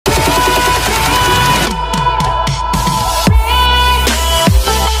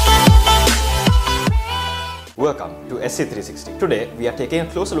to SC360. Today, we are taking a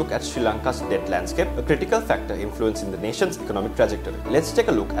closer look at Sri Lanka's debt landscape, a critical factor influencing the nation's economic trajectory. Let's take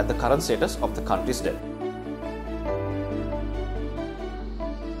a look at the current status of the country's debt.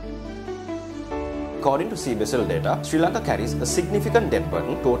 According to CBSL data, Sri Lanka carries a significant debt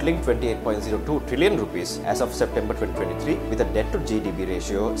burden totaling 28.02 trillion rupees as of September 2023, with a debt to GDP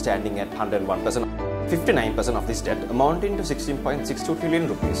ratio standing at 101%. 59% of this debt, amounting to 16.62 trillion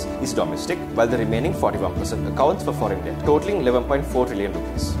rupees, is domestic, while the remaining 41% accounts for foreign debt, totaling 11.4 trillion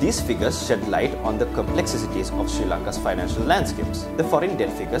rupees. These figures shed light on the complexities of Sri Lanka's financial landscapes. The foreign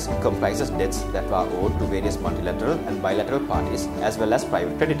debt figures comprises debts that are owed to various multilateral and bilateral parties as well as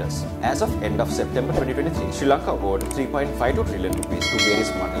private creditors. As of end of September 2023, Sri Lanka owed 3.52 trillion rupees to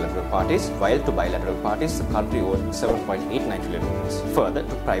various multilateral parties, while to bilateral parties the country owed 7.89 trillion rupees. Further,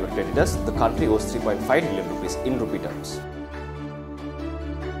 to private creditors, the country owes 3.5 trillion rupees in rupee terms.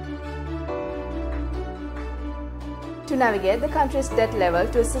 To navigate the country's debt level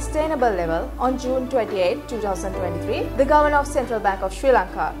to a sustainable level, on June 28, 2023, the Government of Central Bank of Sri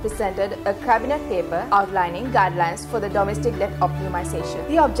Lanka presented a cabinet paper outlining guidelines for the domestic debt optimization.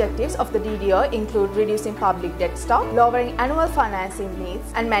 The objectives of the DDO include reducing public debt stock, lowering annual financing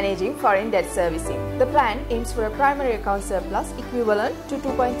needs, and managing foreign debt servicing. The plan aims for a primary account surplus equivalent to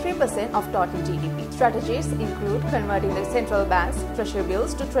 2.3% of total GDP. Strategies include converting the central bank's treasury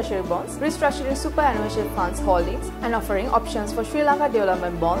bills to treasury bonds, restructuring superannuation funds holdings, and offering options for Sri Lanka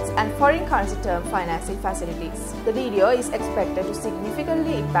development bonds and foreign currency term financing facilities. The DDO is expected to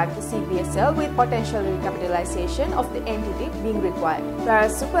significantly impact the CBSL, with potential recapitalization of the entity being required,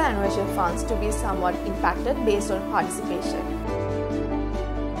 whereas superannuation funds to be somewhat impacted based on participation.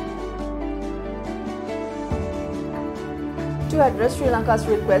 To address Sri Lanka's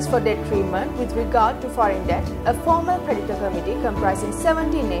request for debt treatment with regard to foreign debt, a formal creditor committee comprising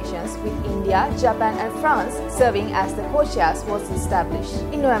 17 nations, with India, Japan and France serving as the co-chairs, was established.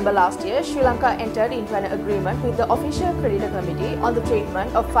 In November last year, Sri Lanka entered into an agreement with the official creditor committee on the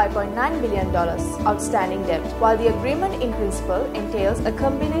treatment of $5.9 billion outstanding debt, while the agreement in principle entails a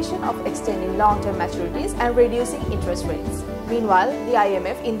combination of extending long-term maturities and reducing interest rates. Meanwhile, the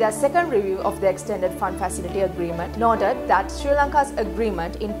IMF, in their second review of the Extended Fund Facility Agreement, noted that Sri Lanka's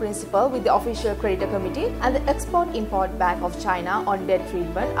agreement in principle with the official creditor committee and the Export-Import Bank of China on debt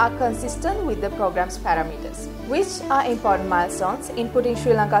treatment are consistent with the program's parameters, which are important milestones in putting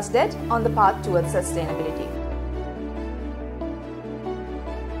Sri Lanka's debt on the path towards sustainability.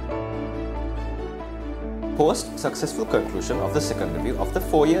 Post successful conclusion of the second review of the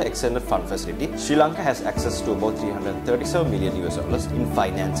 4-year extended fund facility, Sri Lanka has access to about $337 million in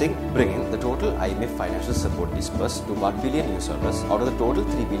financing, bringing the total IMF financial support disbursed to $1 billion out of the total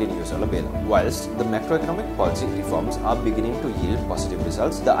 $3 billion bailout. Whilst the macroeconomic policy reforms are beginning to yield positive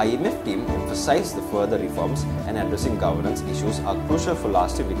results, the IMF team emphasized the further reforms and addressing governance issues are crucial for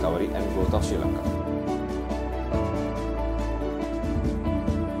lasting recovery and growth of Sri Lanka.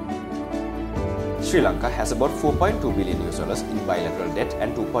 Sri Lanka has about $4.2 billion in bilateral debt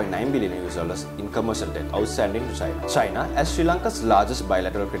and $2.9 billion in commercial debt outstanding to China. China, as Sri Lanka's largest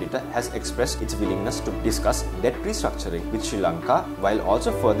bilateral creditor, has expressed its willingness to discuss debt restructuring with Sri Lanka while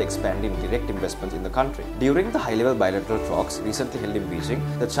also further expanding direct investments in the country. During the high-level bilateral talks recently held in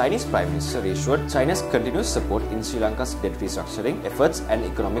Beijing, the Chinese Prime Minister reassured China's continuous support in Sri Lanka's debt restructuring efforts and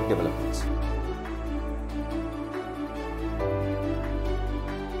economic developments.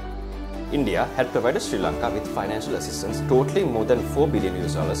 India had provided Sri Lanka with financial assistance totaling more than $4 billion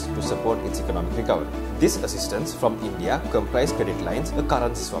to support its economic recovery. This assistance from India comprised credit lines, a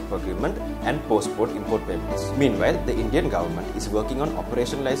currency swap agreement, and post-import payments. Meanwhile, the Indian government is working on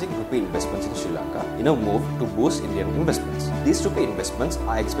operationalizing rupee investments in Sri Lanka in a move to boost Indian investments. These rupee investments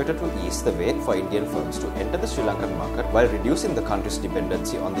are expected to ease the way for Indian firms to enter the Sri Lankan market while reducing the country's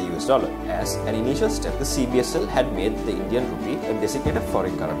dependency on the US dollar. As an initial step, the CBSL had made the Indian rupee a designated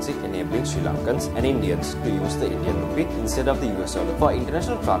foreign currency, enabling Sri Lankans and Indians to use the Indian rupee instead of the US dollar for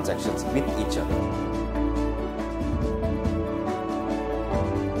international transactions with each other.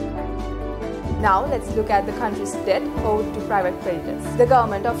 Now let's look at the country's debt owed to private creditors. The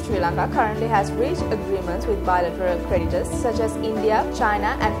government of Sri Lanka currently has reached agreements with bilateral creditors such as India,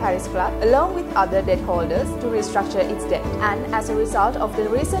 China and Paris Club, along with other debt holders, to restructure its debt. And as a result of the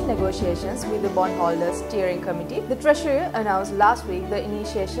recent negotiations with the bondholders steering committee, the Treasury announced last week the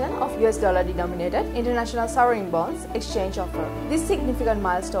initiation of US dollar-denominated international sovereign bonds exchange offer. This significant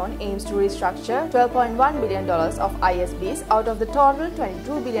milestone aims to restructure $12.1 billion of ISBs out of the total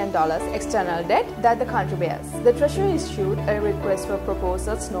 $22 billion external debt debt that the country bears. The Treasury issued a request for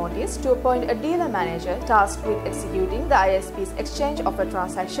proposals notice to appoint a dealer manager tasked with executing the ISP's exchange offer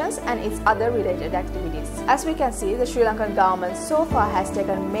transactions and its other related activities. As we can see, the Sri Lankan government so far has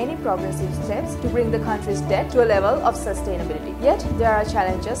taken many progressive steps to bring the country's debt to a level of sustainability. Yet, there are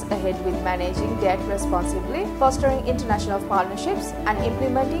challenges ahead with managing debt responsibly, fostering international partnerships, and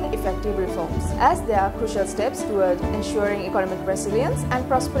implementing effective reforms, as there are crucial steps toward ensuring economic resilience and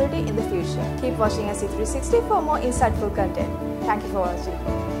prosperity in the future. Keep watching SC 360 for more insightful content. Thank you for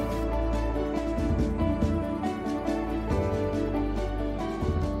watching.